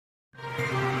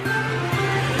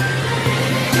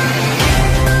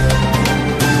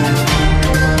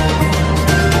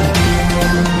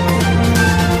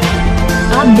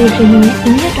देख रहे हैं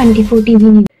इंडिया 24 टीवी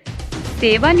न्यूज।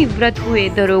 सेवानिवृत्त हुए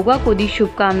दरोगा को दी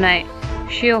शुभकामनाएं।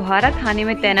 शिवहारा थाने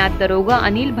में तैनात दरोगा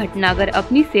अनिल भटनागर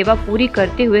अपनी सेवा पूरी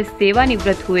करते हुए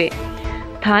सेवानिवृत्त हुए।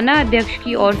 थाना अध्यक्ष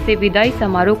की ओर से विदाई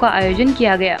समारोह का आयोजन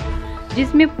किया गया,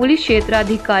 जिसमें पुलिस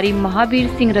क्षेत्राधिकारी महावीर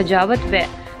सिंह रजावत व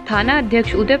थाना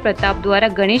अध्यक्ष उदय प्रताप द्वारा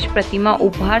गणेश प्रतिमा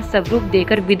उपहार स्वरूप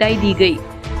देकर विदाई दी गई।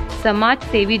 समाज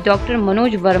सेवी डॉक्टर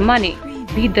मनोज वर्मा ने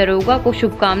भी दरोगा को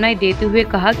शुभकामनाएं देते हुए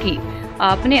कहा कि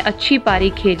आपने अच्छी पारी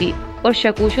खेली और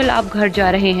सकुशल आप घर जा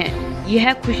रहे हैं,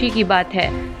 यह खुशी की बात है।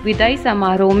 विदाई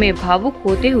समारोह में भावुक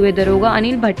होते हुए दरोगा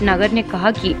अनिल भटनागर ने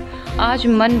कहा कि आज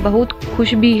मन बहुत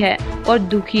खुश भी है और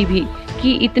दुखी भी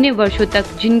कि इतने वर्षों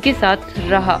तक जिनके साथ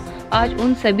रहा, आज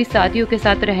उन सभी साथियों के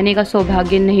साथ रहने का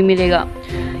सौभाग्य नहीं मिलेगा।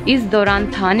 इस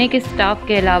दौरान थाने के स्टाफ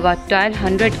के अलावा डायल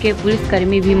 100 के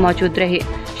पुलिसकर्मी भी मौजूद रहे।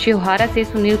 शिवहारा से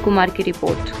सुनील कुमार की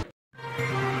रिपोर्ट।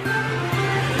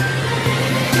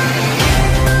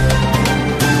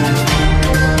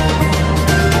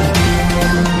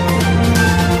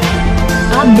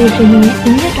 आप देख रहे हैं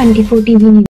इंडिया 24 टीवी न्यूज।